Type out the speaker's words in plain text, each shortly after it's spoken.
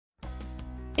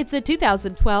It's a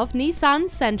 2012 Nissan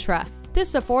Sentra.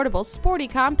 This affordable, sporty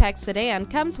compact sedan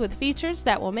comes with features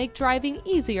that will make driving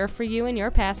easier for you and your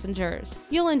passengers.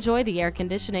 You'll enjoy the air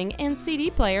conditioning and CD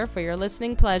player for your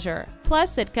listening pleasure.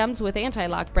 Plus, it comes with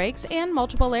anti-lock brakes and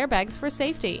multiple airbags for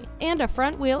safety, and a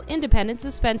front-wheel independent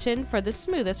suspension for the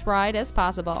smoothest ride as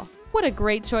possible. What a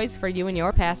great choice for you and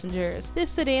your passengers.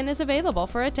 This sedan is available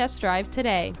for a test drive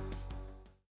today.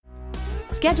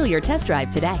 Schedule your test drive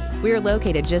today. We're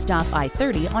located just off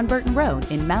I-30 on Burton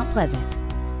Road in Mount Pleasant.